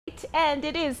and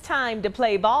it is time to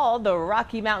play ball. The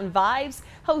Rocky Mountain Vibes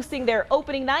hosting their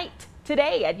opening night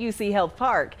today at UCHealth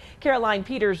Park. Caroline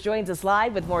Peters joins us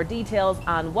live with more details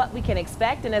on what we can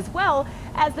expect and as well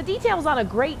as the details on a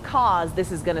great cause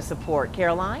this is going to support.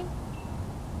 Caroline?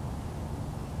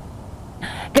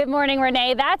 Good morning,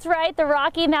 Renee. That's right. The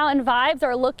Rocky Mountain Vibes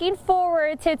are looking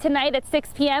forward to tonight at 6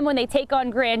 p.m. when they take on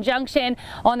Grand Junction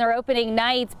on their opening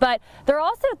night. But they're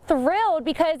also thrilled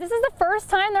because this is the first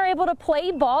time they're able to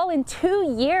play ball in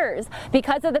 2 years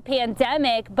because of the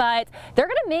pandemic. But they're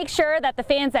going to make sure that the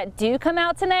fans that do come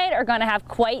out tonight are going to have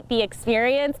quite the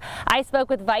experience. I spoke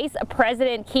with Vice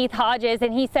President Keith Hodges,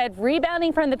 and he said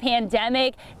rebounding from the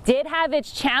pandemic did have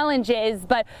its challenges,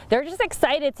 but they're just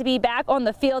excited to be back on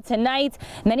the field tonight.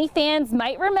 Many fans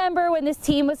might remember when this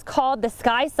team was called the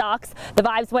Sky Sox. The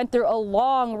Vibes went through a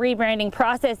long rebranding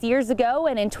process years ago,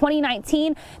 and in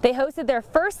 2019 they hosted their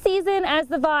first season as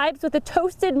the Vibes with a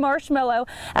toasted marshmallow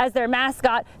as their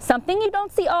mascot, something you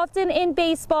don't see often in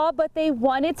baseball, but they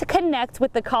wanted to connect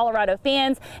with the Colorado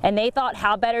fans, and they thought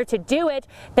how better to do it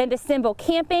than to symbol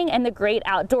camping and the great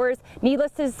outdoors.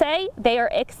 Needless to say, they are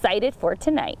excited for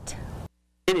tonight.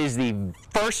 It is the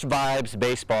first Vibes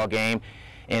baseball game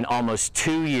in almost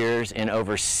 2 years, in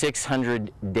over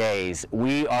 600 days.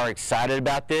 We are excited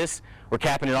about this. We're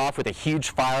capping it off with a huge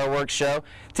fireworks show,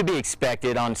 to be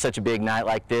expected on such a big night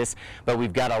like this, but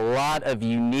we've got a lot of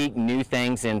unique new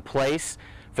things in place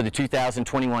for the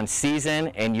 2021 season,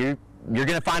 and you're going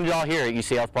to find it all here at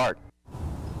UCHealth Park.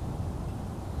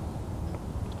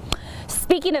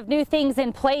 Speaking of new things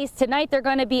in place, tonight they're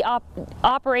going to be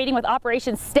operating with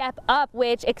Operation Step Up,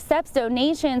 which accepts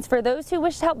donations for those who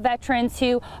wish to help veterans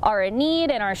who are in need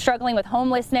and are struggling with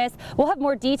homelessness. We'll have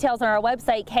more details on our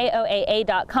website,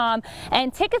 koaa.com.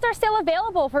 And tickets are still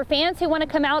available for fans who want to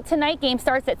come out tonight. Game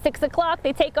starts at 6 o'clock.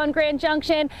 They take on Grand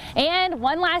Junction. And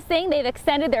one last thing, they've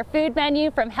extended their food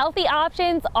menu from healthy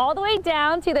options all the way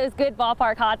down to those good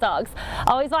ballpark hot dogs.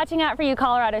 Always watching out for you,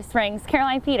 Colorado Springs.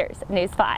 Caroline Peters, News 5.